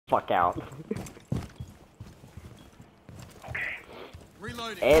fuck out.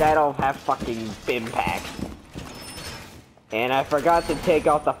 Reloading. And I don't have fucking BIM packs. And I forgot to take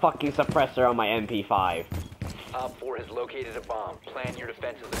off the fucking suppressor on my MP5. Op 4 has located a bomb. Plan your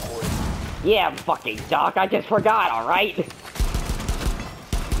defenses accordingly. Yeah, fucking Doc, I just forgot, alright?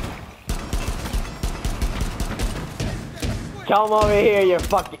 Come over here, you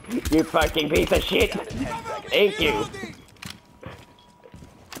fucking piece of shit. Thank you.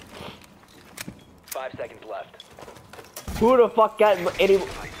 5 seconds left. Who the fuck got any?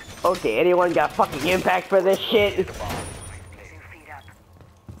 Okay, anyone got fucking impact for this shit?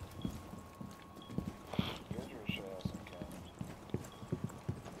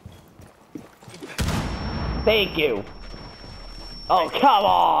 Thank you. Oh, come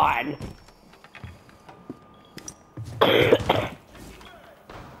on!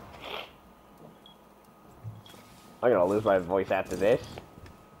 I'm gonna lose my voice after this.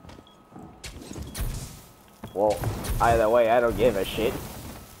 Well, either way, I don't give a shit.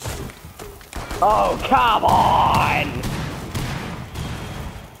 Oh, come on!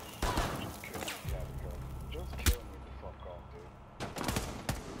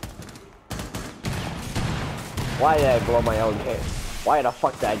 Why did I blow my own head? Why the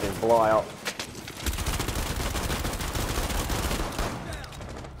fuck did I just blow out?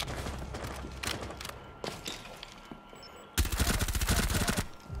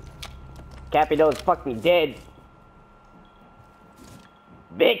 Cappy knows fuck me dead.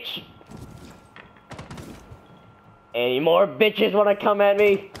 Bitch! Any more bitches wanna come at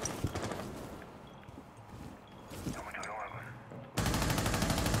me?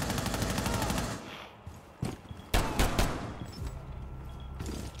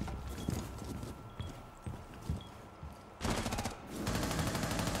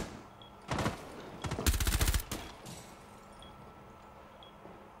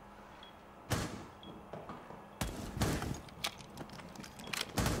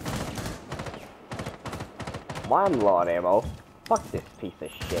 Why I'm low on ammo? Fuck this piece of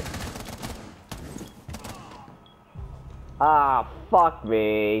shit. Ah, fuck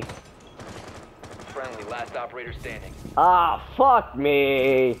me. Friendly, last operator standing. Ah, fuck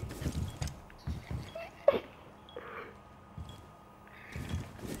me.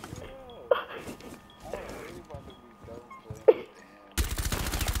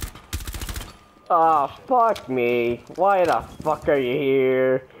 Ah, fuck me. Why the fuck are you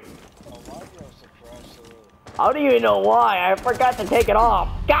here? I don't even know why. I forgot to take it off.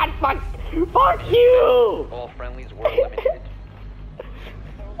 God fuck you! All friendlies were eliminated.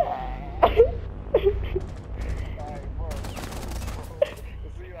 I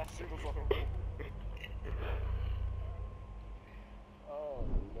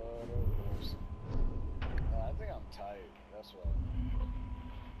think I'm tired. That's why.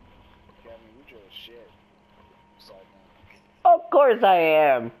 Kevin, you just shit. Of course I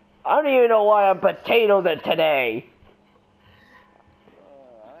am. I don't even know why I'm potatoed today.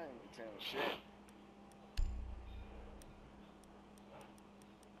 I ain't potato shit.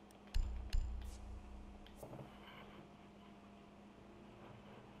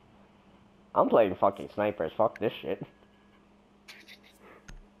 I'm playing fucking snipers. Fuck this shit.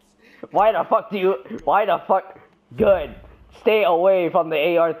 Why the fuck? Good. Stay away from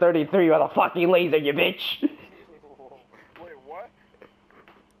the AR-33 with a fucking laser, you bitch. Wait, what?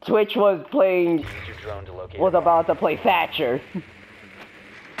 Twitch was playing, was about to play Thatcher.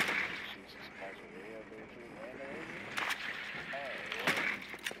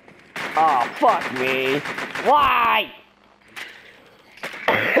 Oh, fuck me. Why?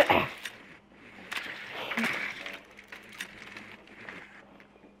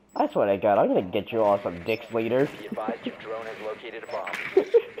 That's what I got. I'm gonna get you all some dicks later. Be advised your drone has located a bomb.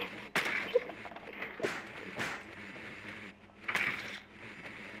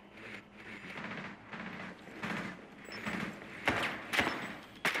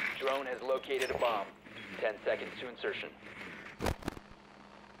 Drone has located a bomb. 10 seconds to insertion.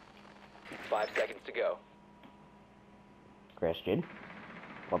 5 seconds to go. Christian,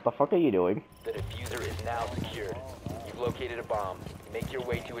 what the fuck are you doing? The diffuser is now secured. You've located a bomb. Make your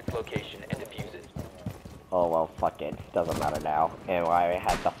way to its location and defuse it. Oh well, fuck it. Doesn't matter now. And I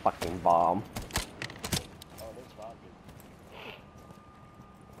had the fucking bomb.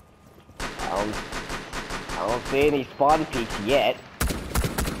 I don't see any spawn peaks yet.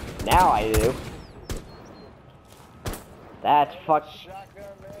 Now I do. That's fuck.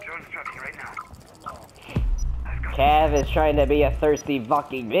 Cav is trying to be a thirsty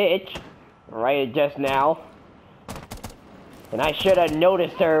fucking bitch. Right just now. And I should have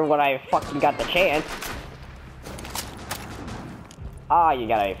noticed her when I fucking got the chance. Ah, you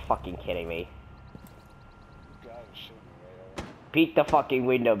gotta be fucking kidding me. You gotta shoot me right over. Beat the fucking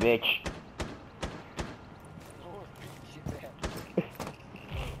window, bitch. Lord, beat that.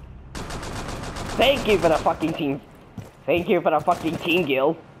 Thank you for the fucking team. Thank you for the fucking team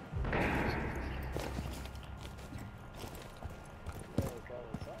guild.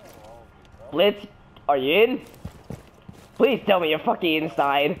 Blitz, are you in? Please tell me you're fucking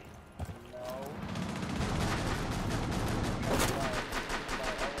inside.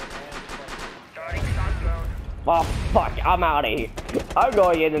 Oh fuck, I'm out of here. I'm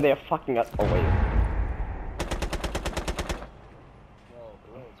going into there fucking up. Oh wait. Yo,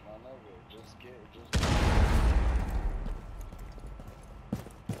 Blitz, my nigga, just get.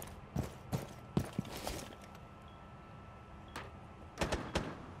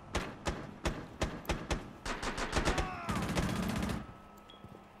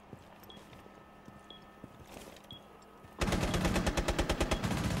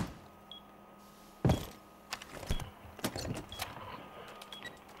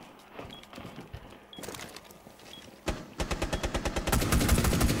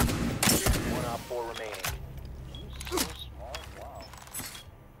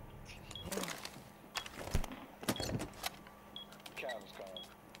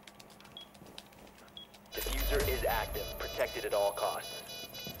 Diffuser is active, protected at all costs.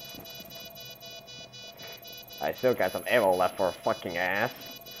 I still got some ammo left for a fucking ass.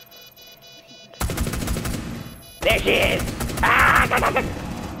 There she is! Ah!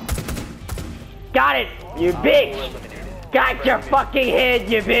 Got it! You bitch! Got your fucking head,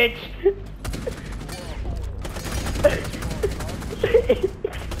 you bitch!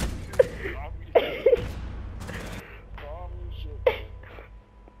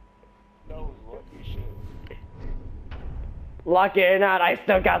 Lucky or not, I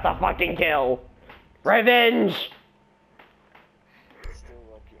still got the fucking kill. Revenge! Still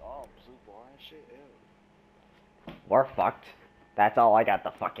lucky. Oh, blue bar and shit. Ew. We're fucked. That's all I got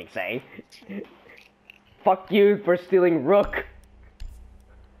to fucking say. Fuck you for stealing Rook.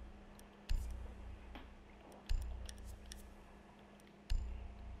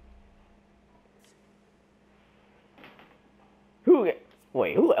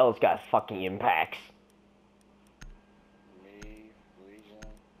 Wait, who else got fucking impacts? Me, Legion,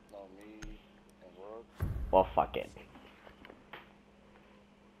 no, me, and Rook. Well, fuck it.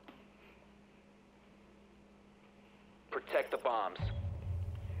 Protect the bombs.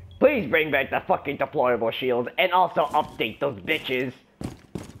 Please bring back the fucking deployable shields and also update those bitches.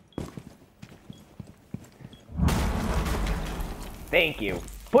 Thank you.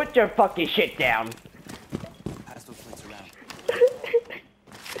 Put your fucking shit down. Pass those plates around.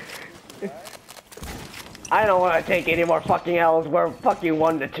 I don't want to take any more fucking L's. We're fucking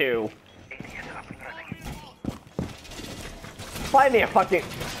 1-2. Find me a fucking...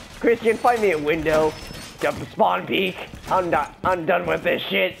 Christian, find me a window. Jump the spawn peak. I'm done with this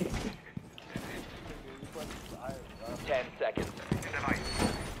shit. 10 seconds.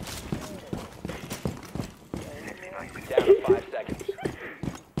 Down to 5 seconds.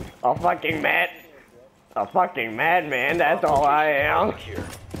 A fucking madman, that's all I am. Secure.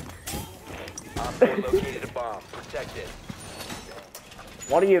 Op 4 located a bomb. Protect it.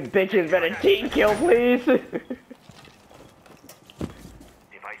 One of you bitches better team kill, please.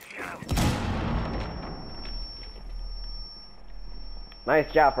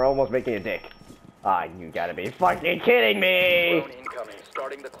 Nice job for almost making a dick. Ah, you gotta be fucking kidding me! Drone incoming.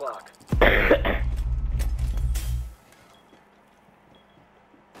 Starting the clock. That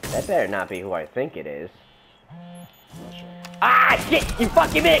better not be who I think it is. Ah, shit, you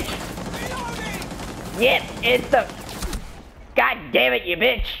fucking bitch! Yep, it's the... God damn it, you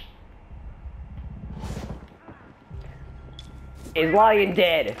bitch! Is lying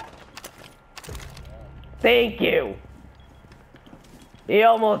dead. Thank you. He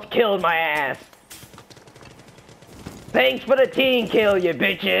almost killed my ass. Thanks for the team kill, you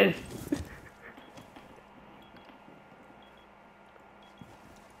bitches.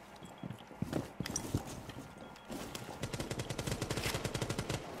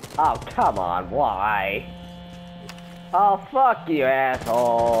 Oh, come on, why? Oh, fuck you,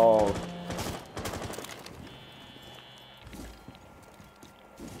 assholes.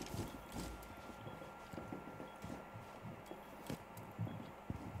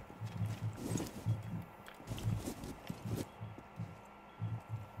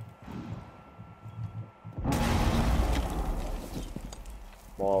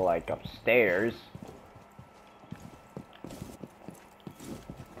 More like upstairs.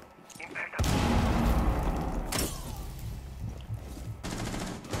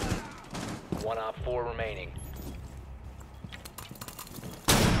 One op 4 remaining.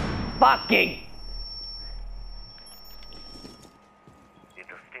 fucking.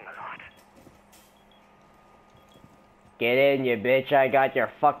 It'll sting a lot. Get in, you bitch. I got your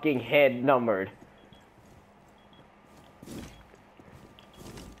fucking head numbered.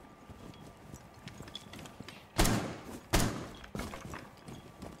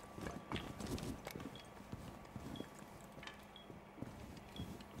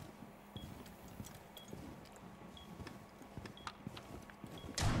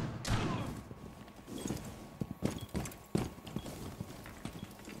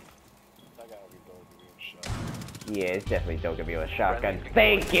 I gotta reload the real shot. Yeah, it's definitely still gonna be with a shotgun.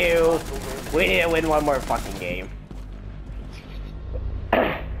 Thank you! We need to win one more fucking game. No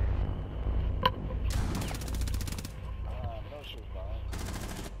shit,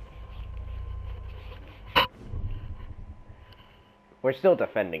 fine. We're still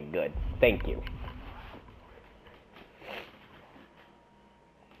defending good. Thank you.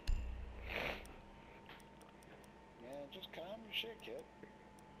 Man, just calm your shit, kid.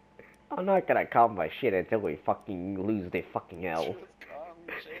 I'm not gonna calm my shit until we fucking lose the fucking L. Just calm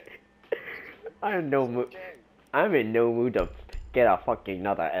your shit. I'm in no mood. Okay. I'm in no mood to get a fucking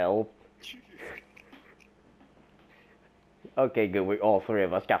another L. Okay, good. We all three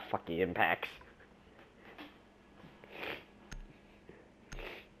of us got fucking impacts.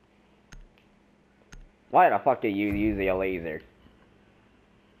 Why the fuck are you using a laser?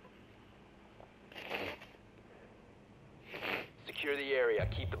 Secure the area.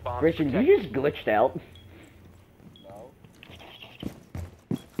 Keep the bombs Richard, protected. you just glitched out. No.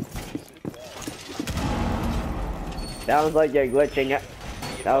 Sounds like you're glitching.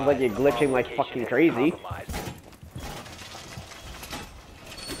 Sounds like you're glitching like fucking crazy.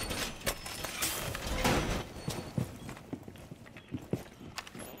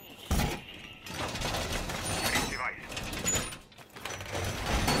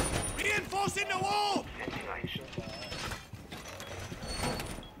 Reinforcing the wall!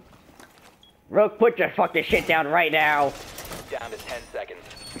 Rook, put your fucking shit down right now. Down to 10 seconds.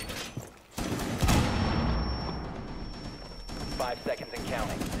 5 seconds and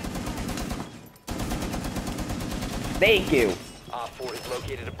counting. Thank you. Op 4 has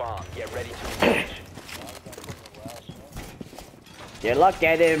located a bomb. Get ready to engage. You're lucky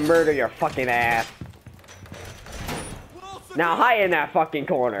I didn't murder your fucking ass. Now hide in that fucking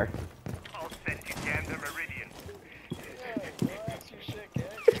corner. I'll send you down the meridian. Yeah, relax your shit,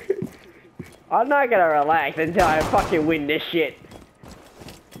 kid. I'm not gonna relax until I fucking win this shit.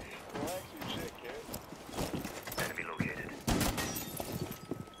 Relax your shit, kid. Enemy located.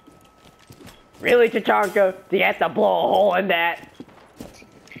 Really, Tachanka? Do you have to blow a hole in that?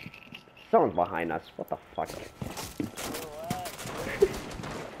 Someone's behind us. What the fuck? Relax.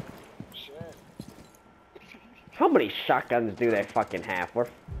 Shit. How many shotguns do they fucking have?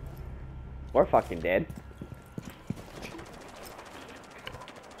 We're fucking dead.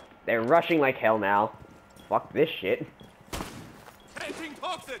 They're rushing like hell now. Fuck this shit. Planting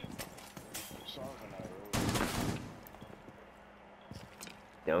toxin! Songs are not really.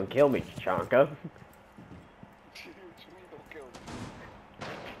 Don't kill me, Tachanka. What you mean don't kill me?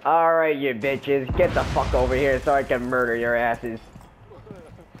 Alright, you bitches. Get the fuck over here so I can murder your asses.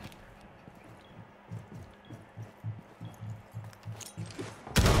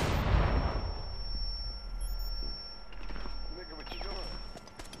 Nigga, what you doing?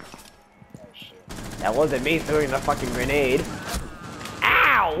 Oh shit. That wasn't me throwing the fucking grenade.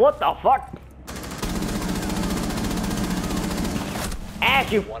 Ow! What the fuck?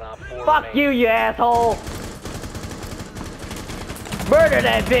 Ash, you. One Op 4 Fuck remains. you, you asshole! Murder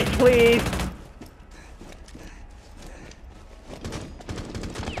that bitch, please!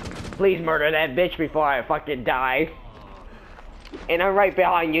 Please murder that bitch before I fucking die. And I'm right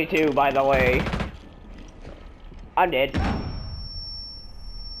behind you too, by the way. I'm dead.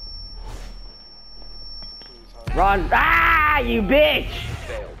 Please, hurry. Run. Ah, you bitch!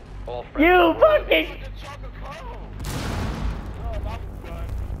 Failed. All You friendly. fucking...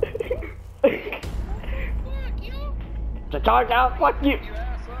 Tachanka, fuck you!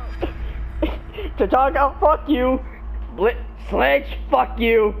 Tachanka, fuck you! Sledge, fuck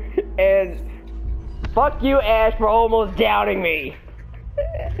you! And fuck you, Ash, for almost doubting me!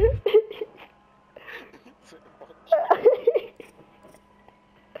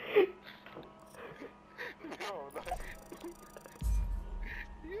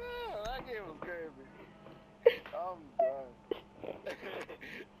 Yeah, that game was crazy. I'm done.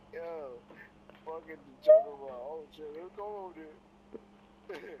 Yo, fucking the jungle ball. Oh shit, let's go over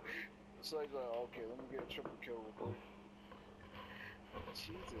there. It's like, okay, let me get a triple kill with it.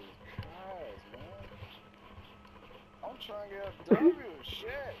 Jesus Christ, man. I'm trying to get a W,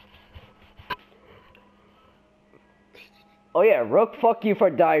 shit. Oh yeah, Rook, fuck you for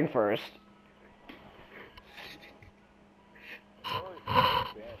dying first.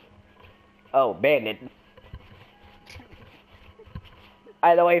 Oh, bandit.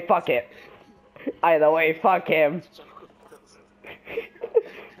 Either way, fuck it. Either way, fuck him.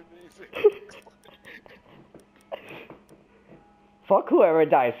 Fuck whoever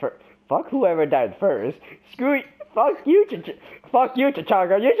dies first. Fuck whoever died first. Screw you. Fuck you,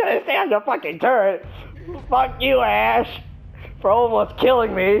 T'Chaka. You shouldn't stay on the fucking turret. Fuck you, Ash, for almost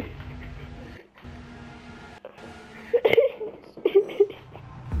killing me.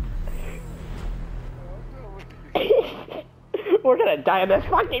 We're gonna die on this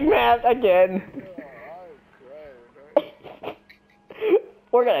fucking map again.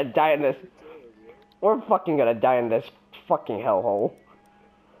 We're gonna die in this. We're fucking gonna die in this fucking hellhole.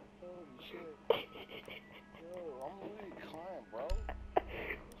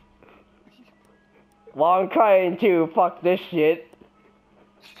 Well, I'm trying to fuck this shit.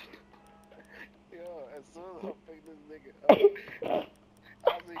 Yo, as soon as I picked this nigga up, I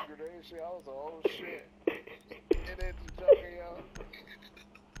was in grenade shit, I was like, oh shit. And then the joker, yo,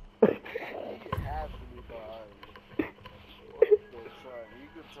 he has to be behind me. What the fuck? You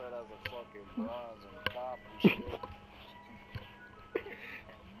could turn as a fucking bronze and cop and shit.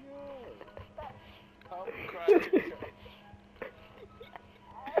 Yo, I'm crying.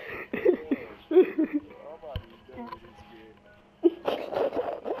 I'm about to be done with this kid.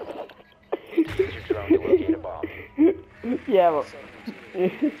 Use your drone to locate a bomb. Yeah, but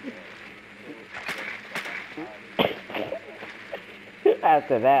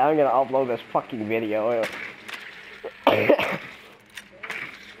after that, I'm gonna upload this fucking video. Your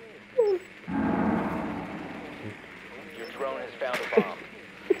drone has found a bomb.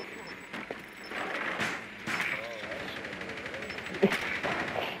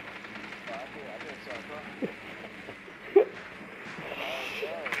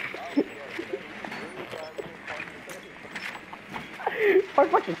 My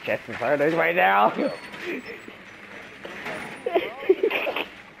fucking chest is hurting right now.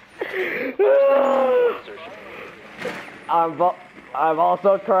 I'm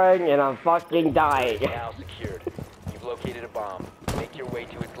also crying and I'm fucking dying. Now secured. You've located a bomb. Make your way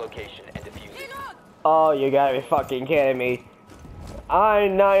to its location and defuse it. Oh, you gotta be fucking kidding me.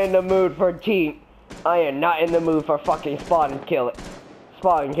 I'm not in the mood for I am not in the mood for fucking spawn killing.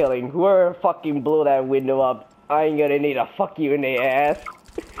 Whoever fucking blew that window up, I ain't gonna need to fuck you in the ass.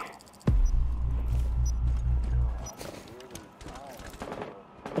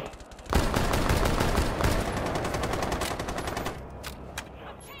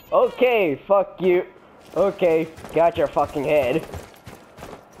 Okay, fuck you. Okay, got your fucking head.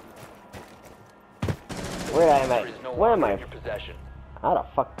 Where am I? There is no Where am longer I? in your possession. How the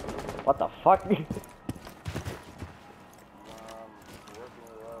fuck? What the fuck?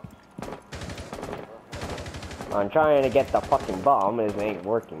 I'm trying to get the fucking bomb. It ain't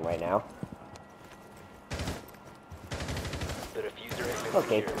working right now. The diffuser has been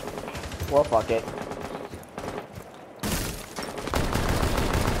Okay. secured. Well, fuck it.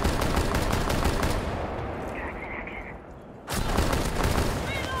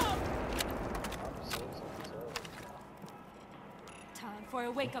 Time for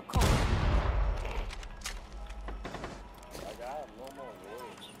a wake-up call.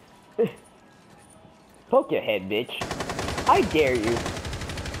 Poke your head, bitch. I dare you.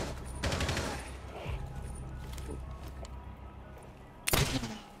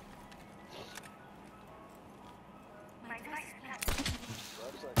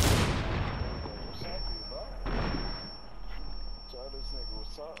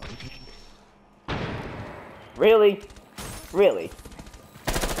 Really? Really?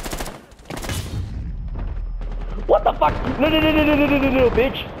 What the fuck? No, no, no, no, no, no, no, no, no,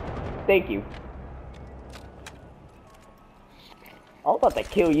 bitch. Thank you. I was about to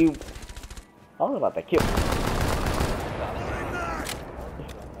kill you. I was about to kill.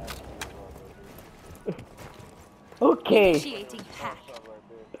 Okay. Initiating hack.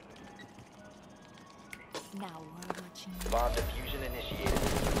 Now we're watching. Bomb diffusion initiated.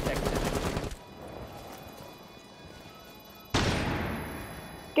 Protect it.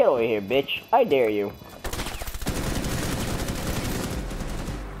 Get over here, bitch. I dare you.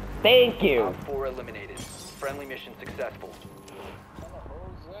 Thank you. Op 4 eliminated. Friendly mission successful.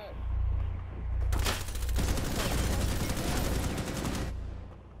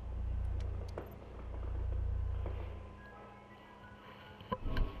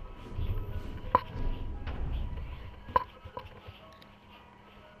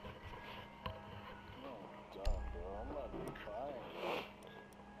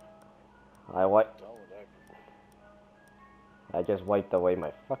 I what? I just wiped away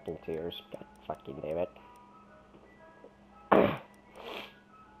my fucking tears. God fucking damn it. Ice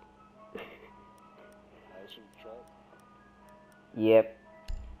cream truck. Yep.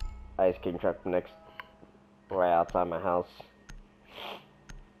 Ice cream truck next, right outside my house.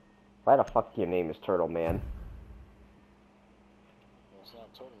 Why the fuck do your name is Turtle Man? It's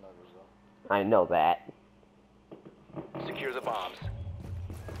not turtle nuggets though. I know that. Secure the bombs.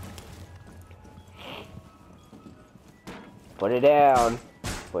 Put it down.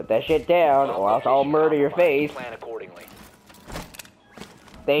 Put that shit down, or else I'll murder your face. Plan accordingly.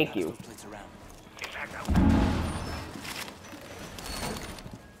 Thank you. Plates around. Impact out.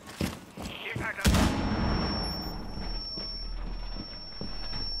 Impact out.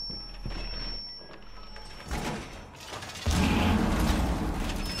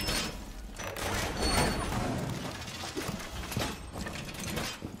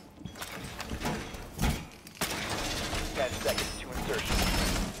 10 seconds to insertion.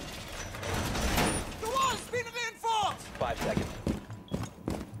 The wall's been reinforced! 5 seconds.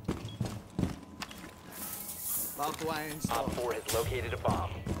 Barbed wire installed. Op 4 has located a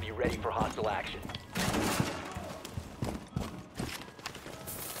bomb. Be ready for hostile action.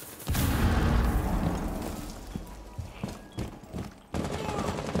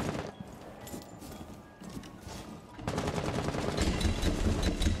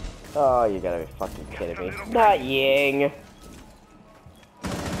 Oh, you gotta be fucking kidding me. Not Ying.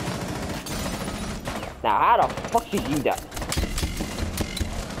 Now, how the fuck did you die?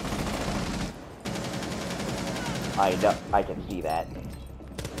 I know, I can see that.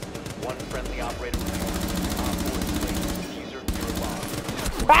 One friendly operator remaining. Op 4 is placed. Diffuser, you're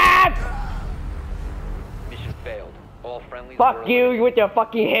bomb. Ah! Mission failed. All friendlies Fuck were you eliminated. with your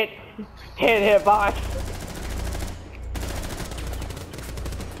fucking hit box.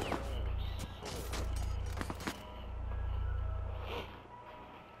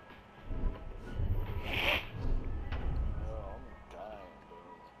 Yo, I'm dying, bro.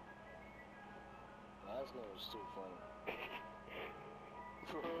 Last name was too funny.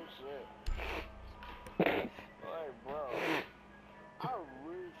 Bro, shit. Like, bro, I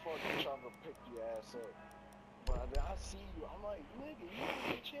really fucking trying to pick your ass up. But then I see you, I'm like, nigga, you gonna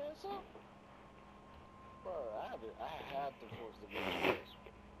get your ass up? Bro, I had to force the bitch ass.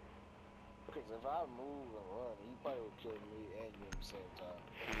 Because if I move and run, he probably would kill me and you at the same time.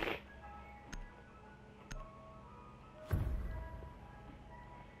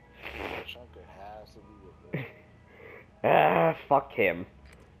 Chunker has to be with me. Ah, fuck him.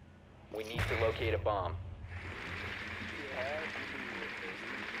 We need to locate a bomb. He has to be with us.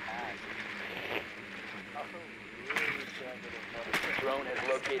 He has to be. I'm really trying to get a motherfucker. Drone has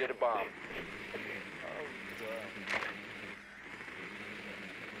located a bomb. I'm done.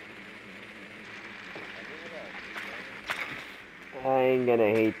 I ain't gonna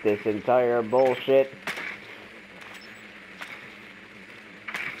hate this entire bullshit.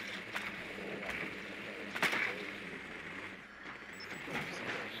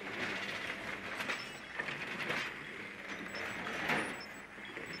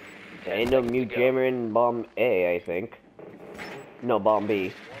 Ain't no mute jammer in bomb A, I think. No, bomb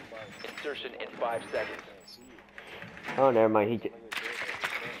B. Insertion in 5 seconds. Oh, never mind. He j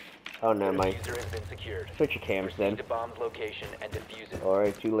Oh, never mind. Diffuser has been secured. Switch your cams then. Proceed to bomb's location and defuse it.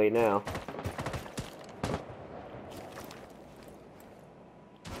 Alright, too late now. Let me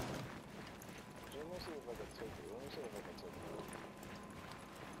see if I can take it. Let me see if I can take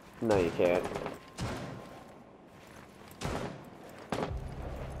it. No, you can't.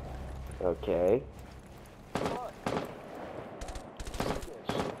 Okay. What? See that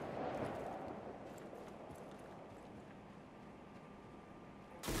shit.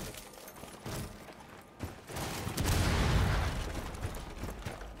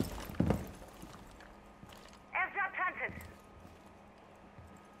 Airdrop planted.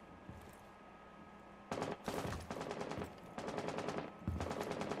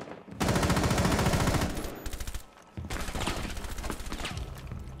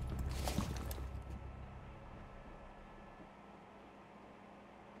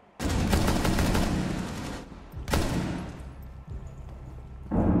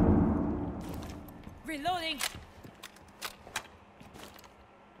 Reloading.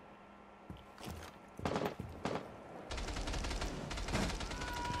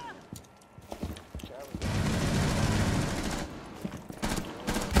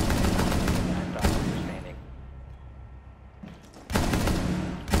 Last operator standing.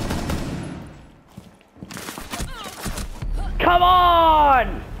 Come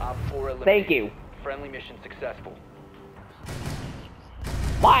on! Op 4 eliminated. Thank you. Friendly mission successful.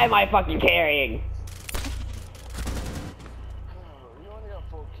 Why am I fucking carrying?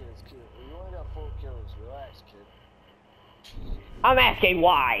 I'm asking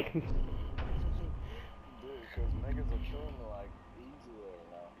why. Dude, because niggas are chilling like easy right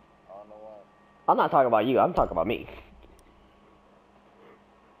now. I don't know why. I'm not talking about you. I'm talking about me.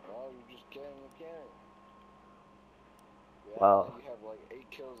 Well, you just can't. Yeah, Well, you have like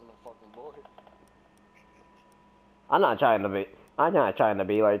 8 kills in the fucking board. I'm not trying to be. I'm not trying to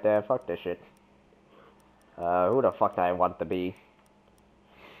be like that. Fuck this shit. Who the fuck I want to be?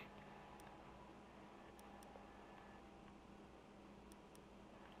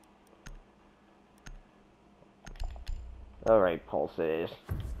 Alright, pulses.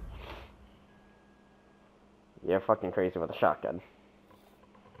 You're fucking crazy with a shotgun.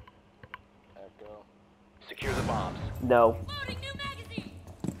 Echo. Secure the bombs. No, Loading new magazine.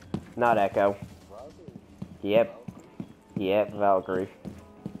 not Echo. Valkyrie. Yep. Yep, Valkyrie.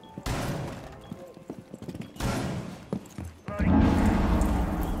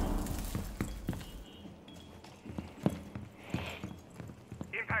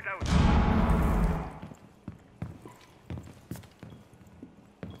 Impact out.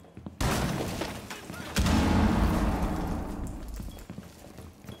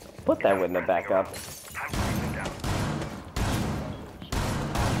 Put that window back up. Time to take them down.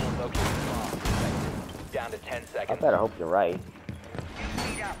 Locate the bomb. Down to 10 I seconds. better hope you're right.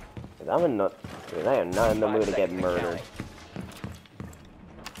 Speed up. 'Cause I am not in the mood to get murdered.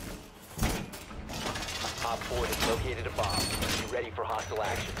 Op 4 has located a bomb. Be ready for hostile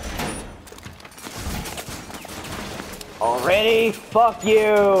action. Already? Fuck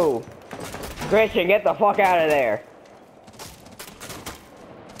you! Christian, get the fuck out of there.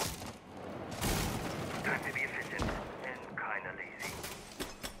 Time to be efficient and kinda lazy.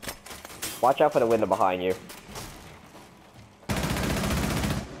 Watch out for the window behind you.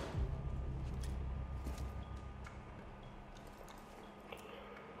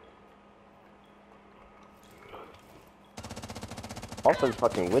 Also, the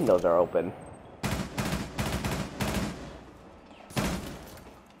fucking windows are open.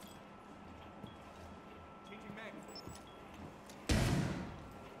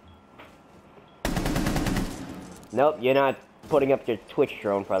 Nope, you're not putting up your Twitch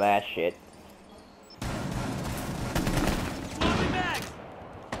drone for that shit.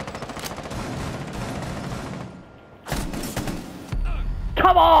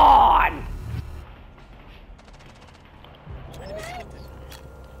 Come on!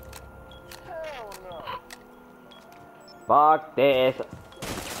 Hell no. Fuck this.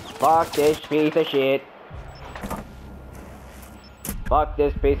 Fuck this piece of shit. Fuck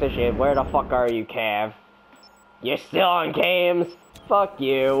this piece of shit. Where the fuck are you, Cav? You're still on cams? Fuck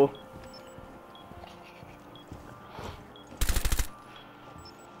you.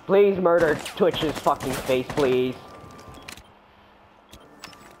 Please murder Twitch's fucking face, please.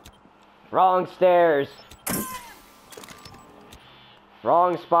 Wrong stairs.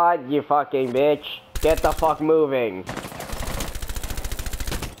 Wrong spot, you fucking bitch. Get the fuck moving.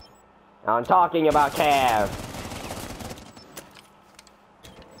 I'm talking about Cav.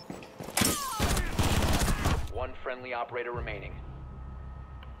 One friendly operator remaining.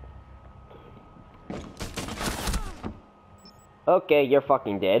 Okay, you're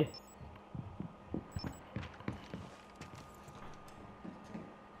fucking dead.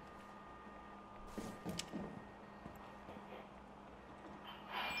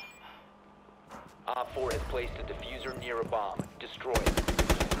 Op 4 has placed a diffuser near a bomb. Destroy it.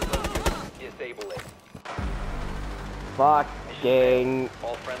 Disable it. Fucking...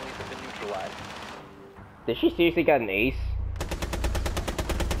 All friendlies have been neutralized. Did she seriously got an ace?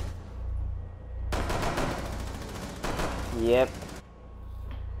 Yep.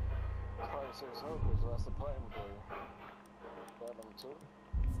 Probably say so, because that's the platinum for you. Platinum 2?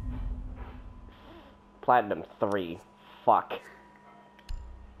 Platinum 3. Fuck.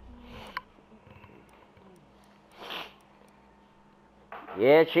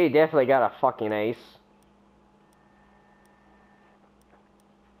 Yeah, she definitely got a fucking ace.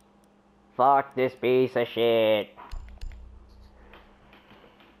 Fuck this piece of shit.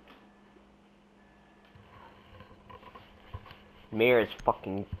 Mirror's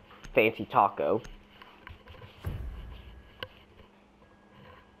fucking fancy taco.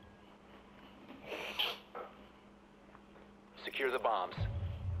 Secure the bombs.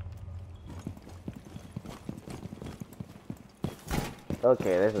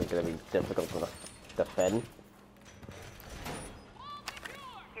 Okay, this is gonna be difficult to defend.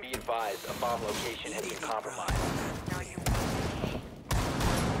 Be advised, a bomb location has been compromised.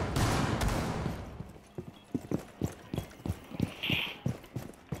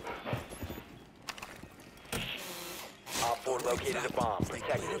 Op 4 located a bomb.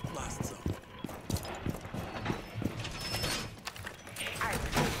 Protect it.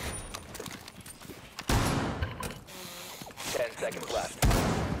 left.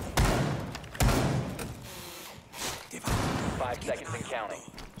 5 seconds and counting.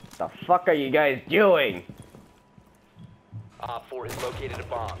 The fuck are you guys doing? Op 4 has located a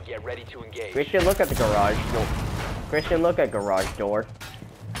bomb. Get ready to engage. Christian, look at the garage door. Christian, look at garage door.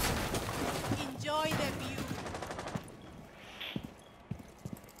 Enjoy the view.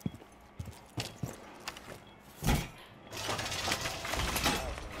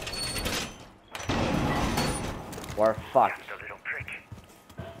 We're fucked. Just a little prick.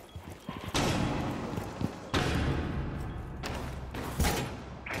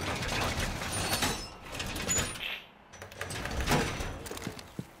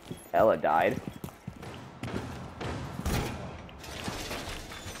 Ella died.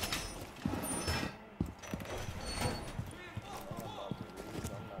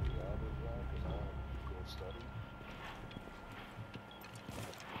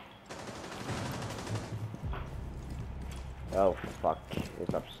 Oh fuck,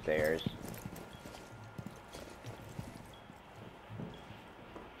 it's upstairs.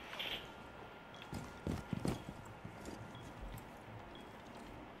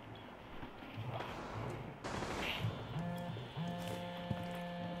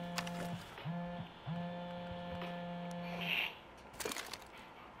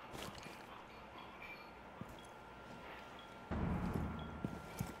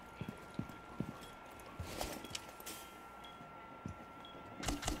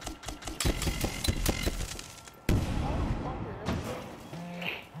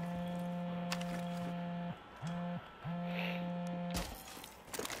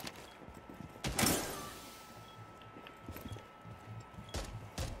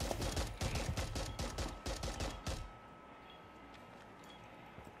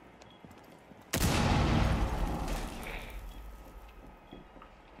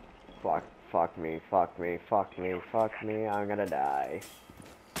 Fuck me, fuck me, fuck me, fuck me, I'm gonna die.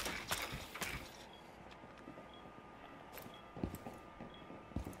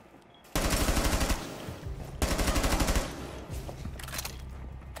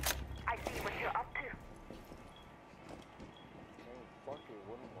 I see what you're up to. Fucking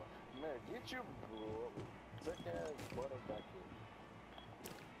wouldn't want. Man, get your thick ass butter back here.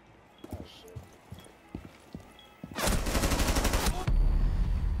 Oh shit.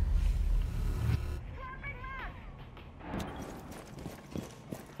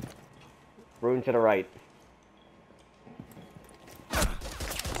 Rune to the right.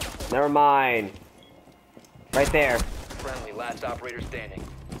 Never mind. Right there. Friendly, last operator standing.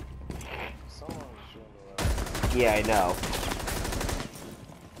 Someone's shooting around. Yeah, I know.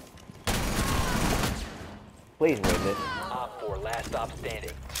 Please win this. Op 4, last stop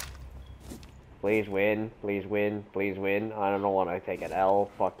standing. Please win. Please win. Please win. I don't want to take an L.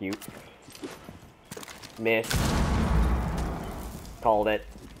 Fuck you. Miss. Called it.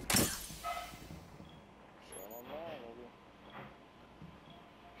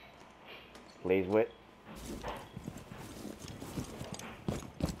 Please win.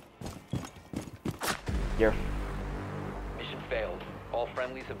 You're Mission failed. All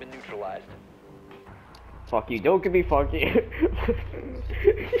friendlies have been neutralized. fuck you. Don't give me fuck you.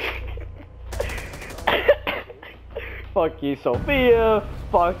 Fuck you, Sophia.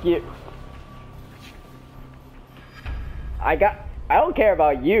 Fuck you. I don't care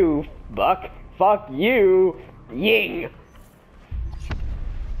about you, Buck. Fuck you, Ying.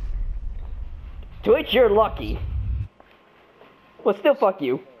 Twitch, you're lucky. Well, still fuck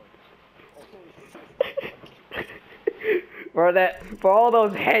you. For all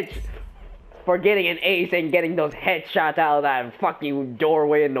those heads, for getting an ace and getting those headshots out of that fucking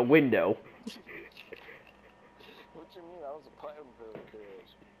doorway in the window. What you mean? I was a platinum for the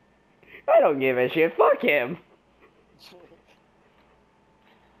kids. I don't give a shit. Fuck him. This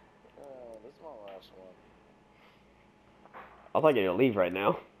is my last one. I'm not gonna leave right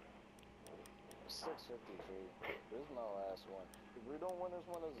now. 653. This is my last one. If we don't win this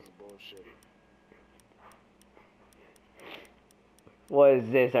one, this is bullshit. What is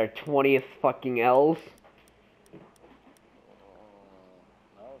this? Our 20th fucking L's?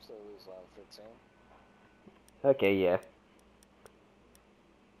 I would say at least like 15. Okay, yeah.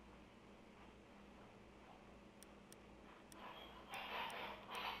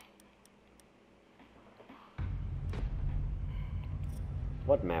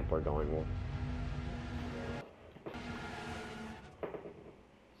 What map we're going with?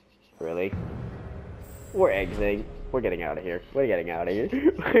 Really? We're exiting. We're getting out of here. We're getting out of here.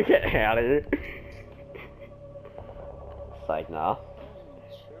 We're getting out of here. Psych, nah.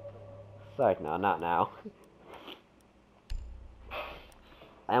 Psych, nah, not now.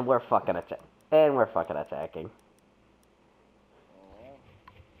 And we're fucking attacking.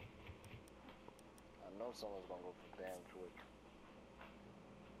 know someone's gonna go for damn quick.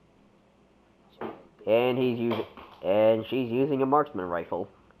 And he's using, and she's using a marksman rifle.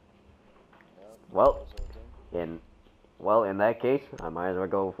 Yep, Well, that's in that case, I might as well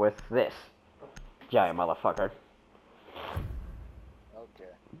go with this giant motherfucker. okay.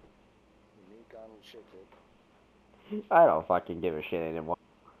 Unique on the shit, kid. I don't fucking give a shit anymore.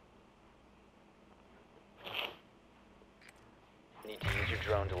 Need to use your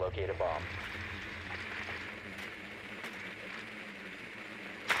drone to locate a bomb.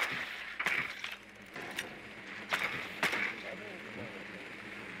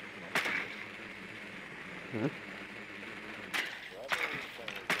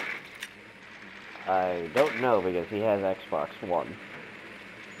 I don't know because he has Xbox One.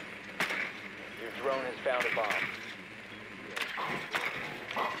 Your drone has found a bomb.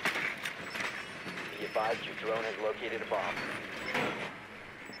 Be advised your drone has located a bomb.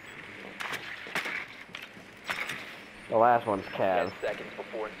 The last one's 10 Cav. seconds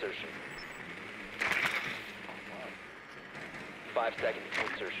before insertion. 5 seconds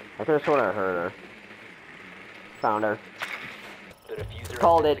to insertion. I could have sworn I heard her. Found her. The diffuser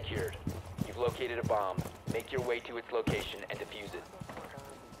Called has it. been secured. You've located a bomb. Make your way to its location and defuse it.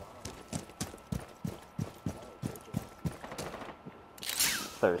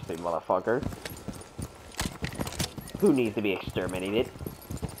 Thirsty motherfucker. Who needs to be exterminated?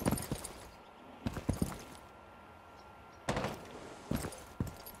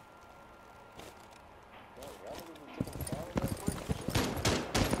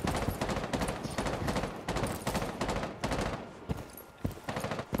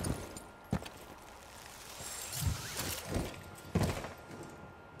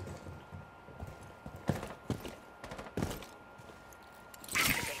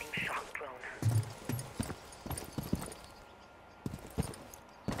 Activating shock drone.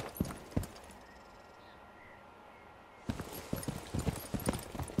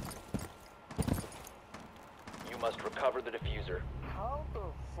 You must recover the diffuser. How the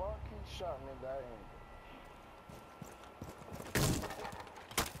fuck he shot me that angle?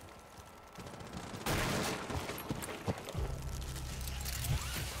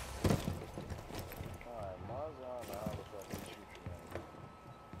 Alright, Mars, I don't know how the fuck he shoot you, man.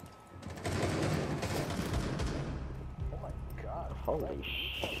 Oh my god. Holy Black, you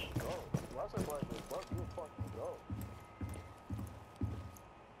sh! fucking go. Why say Black, you fucking go.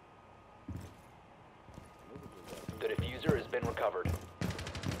 The diffuser has been recovered.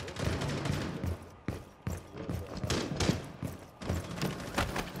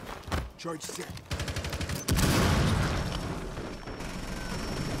 Charge set.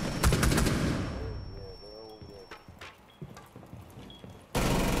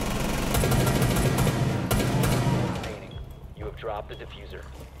 Remaining. You have dropped the diffuser.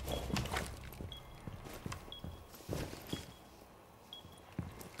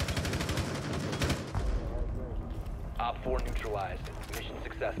 Op 4 neutralized. Mission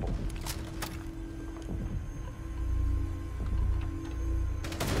successful.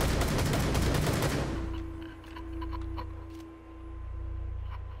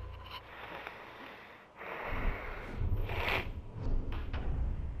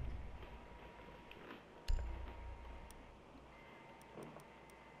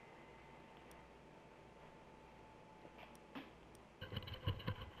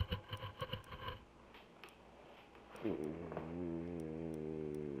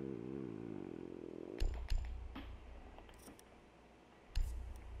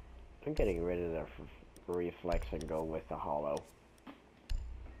 I'm getting rid of the reflex and go with the hollow.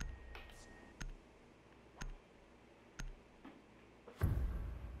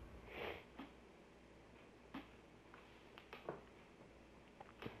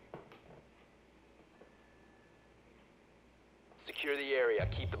 Secure the area.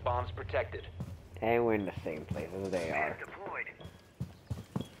 Keep the bombs protected. And we're in the same place as they are. Deployed.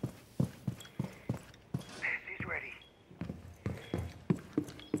 He's ready.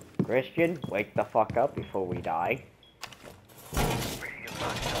 Christian, wake the fuck up before we die. Ready to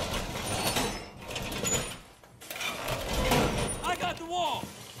launch. I got the wall.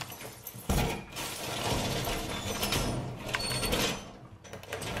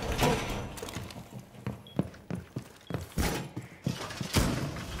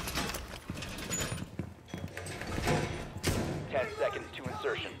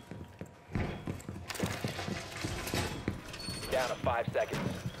 Insertion. Down to 5 seconds.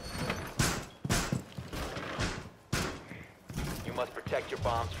 You must protect your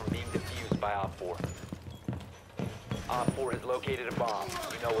bombs from being defused by Op 4. Op 4 has located a bomb.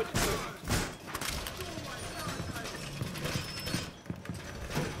 You know what to do.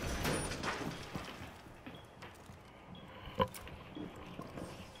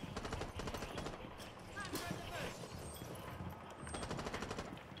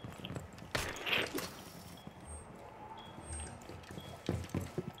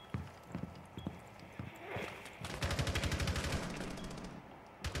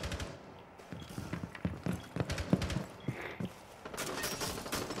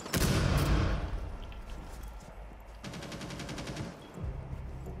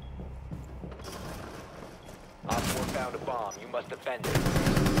 found a bomb. You must defend it.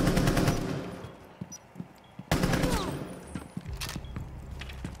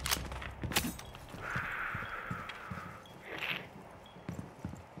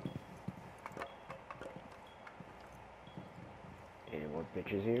 Any more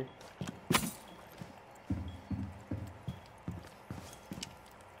bitches here?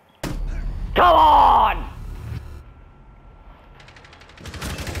 Come on!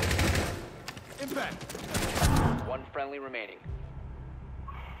 Impact. One friendly remaining.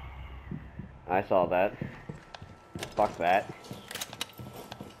 I saw that. Fuck that.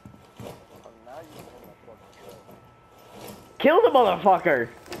 Oh, now you in my fucking truck. Kill the motherfucker!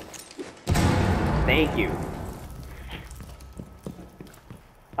 Thank you.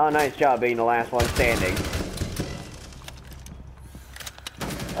 Oh, nice job being the last one standing.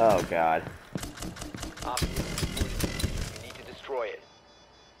 Oh, God. Op 4, you need to destroy it.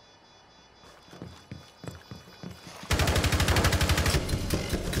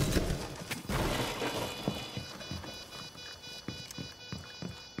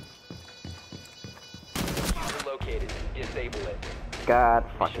 Diffuser located. Disable it. God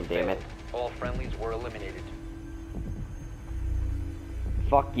fucking Mission damn it. failed. All friendlies were eliminated.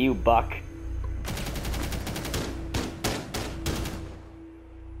 Fuck you, Buck.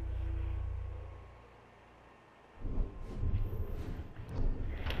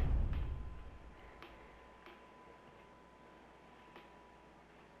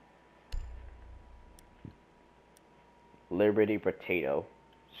 Liberty Potato.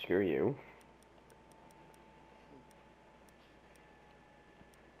 Screw you.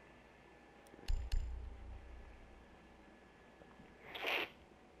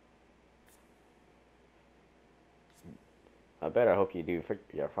 I better hope you do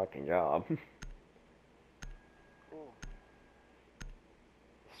your fucking job. Cool.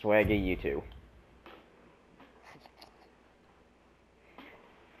 Swaggy, you too.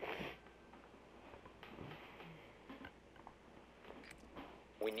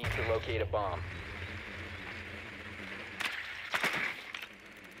 We need to locate a bomb.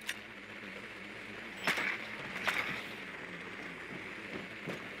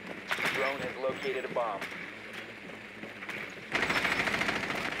 Drone has located a bomb.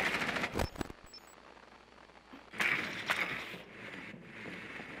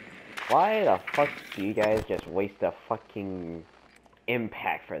 Why the fuck do you guys just waste a fucking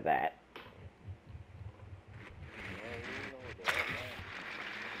impact for that?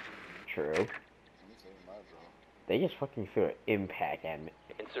 True. This ain't my drone. They just fucking threw an impact at me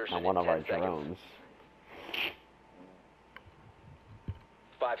Insertion on one in of our 10 seconds. drones.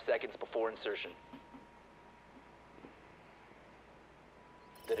 5 seconds before insertion.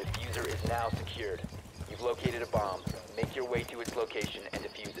 The diffuser is now secured. You've located a bomb. Make your way to its location and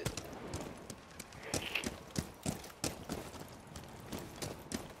defuse it.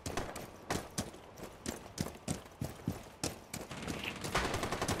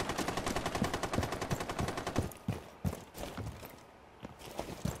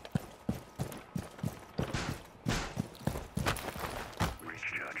 Breach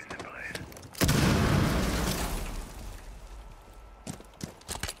charges in place.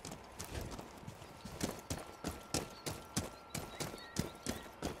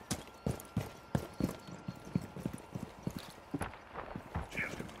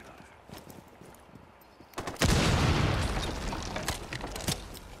 Shift to move live.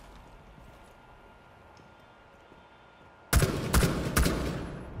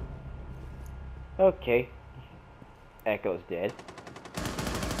 Okay. Echo's dead. The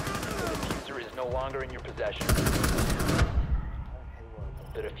diffuser is no longer in your possession. I hate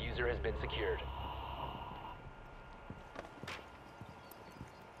what The diffuser has been secured.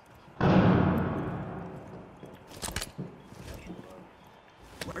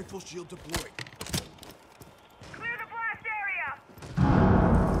 Rifle shield deployed. Clear the blast area!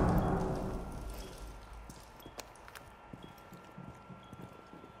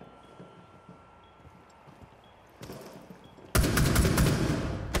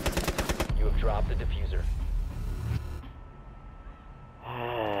 You have dropped the diffuser.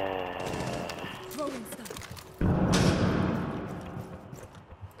 Throwing stuff.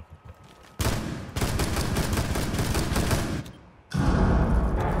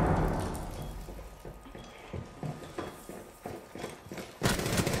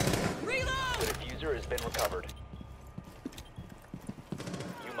 The diffuser has been recovered.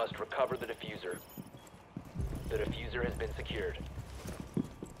 You must recover the diffuser. The diffuser has been secured.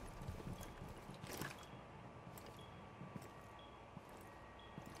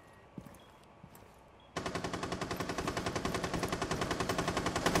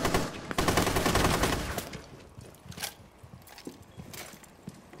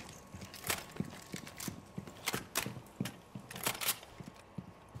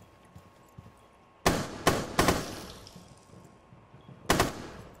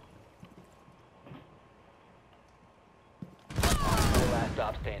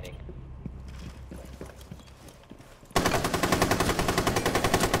 standing.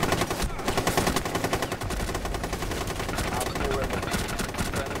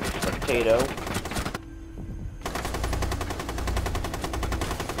 Potato.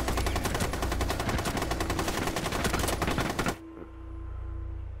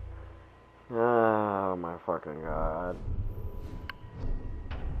 Oh my fucking god.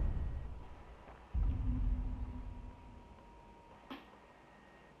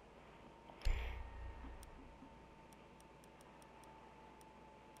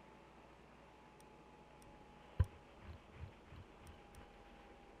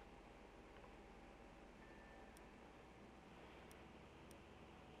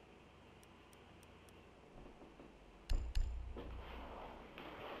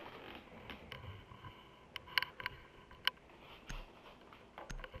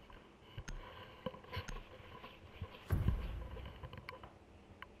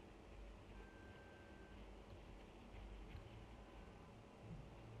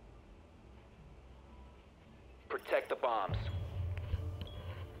 Protect the bombs.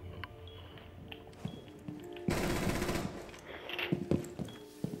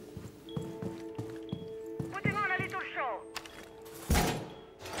 Putting on a little show.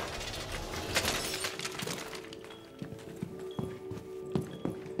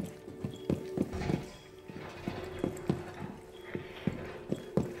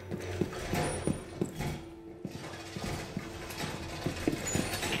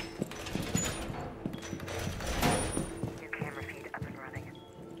 New camera feed up and running.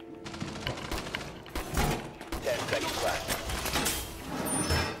 10 seconds left.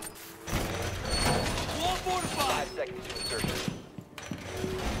 5 seconds to insertion.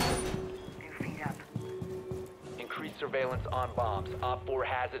 New feed up. Increase surveillance on bombs. Op 4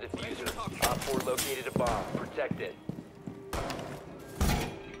 has a diffuser. Op 4 located a bomb. Protect it.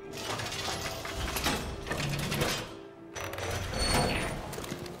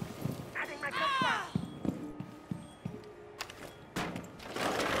 Having my first one.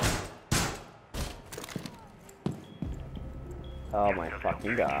 Oh my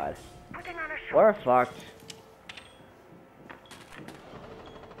fucking god. Putting on a show. We're fucked.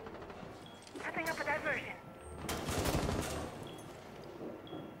 Setting up a diversion.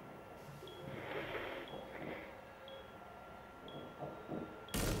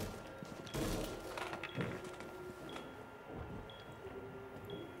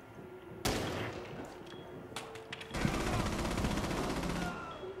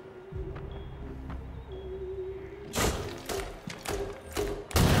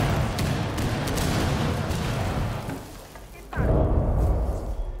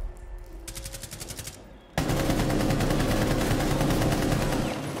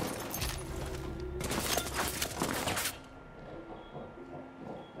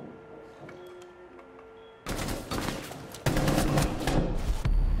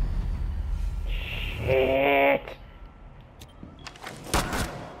 Shit.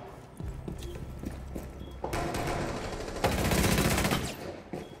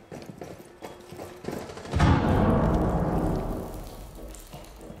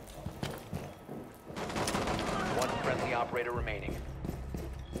 One friendly operator remaining.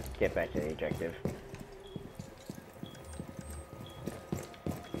 Get back to the objective.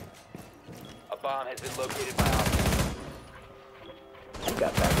 A bomb has been located by Op 4. You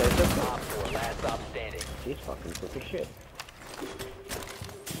got back there. Op 4, last stop standing. She's fucking quick as shit.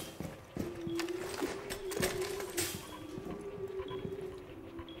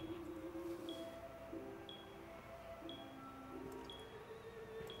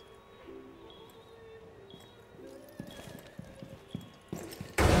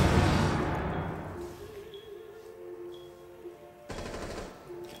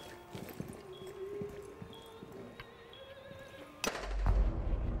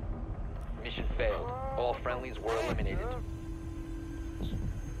 Mission failed. All friendlies were eliminated.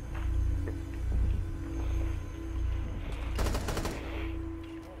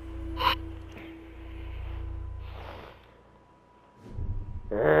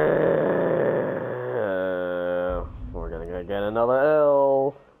 We're gonna get another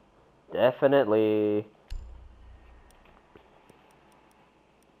L. Definitely.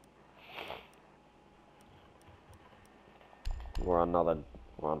 We're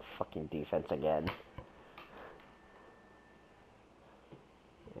on fucking defense again.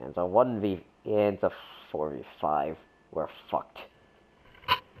 And it's a 1v, and it's a 4v5. We're fucked.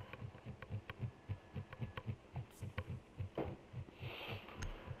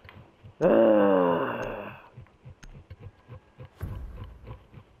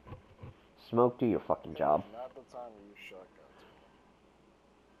 Smoke, do your fucking job. Not the time to use shotguns.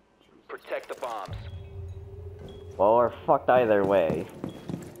 Protect the bombs. Well, we're fucked either way.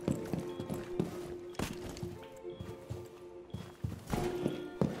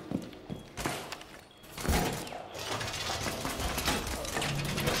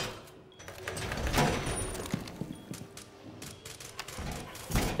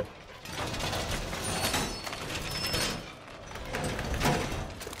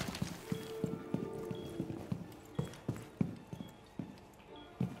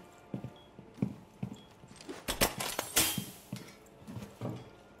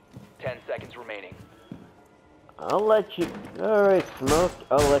 Remaining. I'll let you. Alright, Smoke.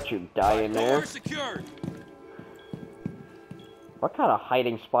 I'll let you die in there. Door secured. What kind of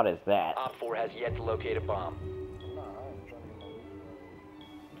hiding spot is that? Op 4 has yet to locate a bomb.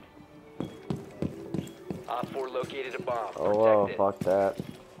 Op 4 located a bomb. Oh, well, Protect it. fuck that.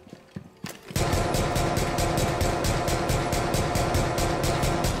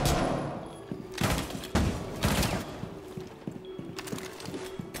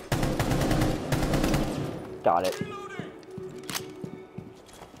 Got it.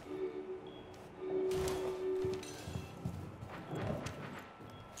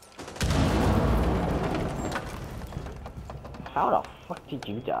 How the fuck did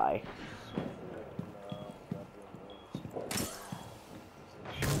you die?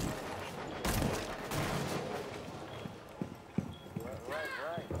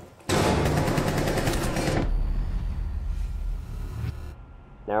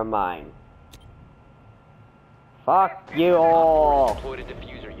 Never mind. Fuck you all! Deployed a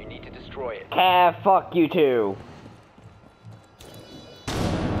diffuser. You need to destroy it. Cav, fuck you too!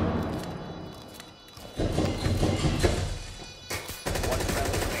 One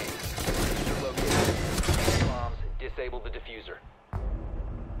friendly remaining. Diffuser located. Bombs. Disable the diffuser.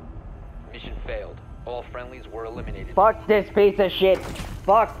 Mission failed. All friendlies were eliminated. Fuck this piece of shit!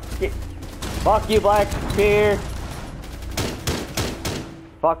 Fuck it! Fuck you, Blackspear!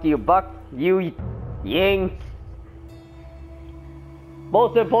 Fuck you, Buck! You, Ying!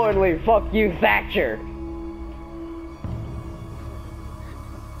 Most importantly, fuck you, Thatcher!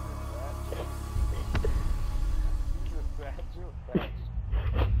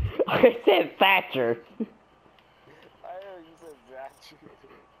 I said Thatcher! I heard you said Thatcher.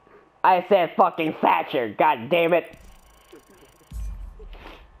 I said fucking Thatcher, god damn it! You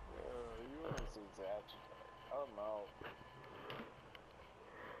want to say Thatcher? I don't know.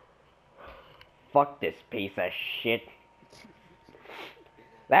 Fuck this piece of shit.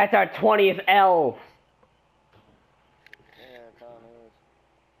 That's our 20th L! Yeah, it kinda is.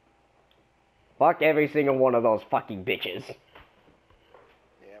 Fuck every single one of those fucking bitches.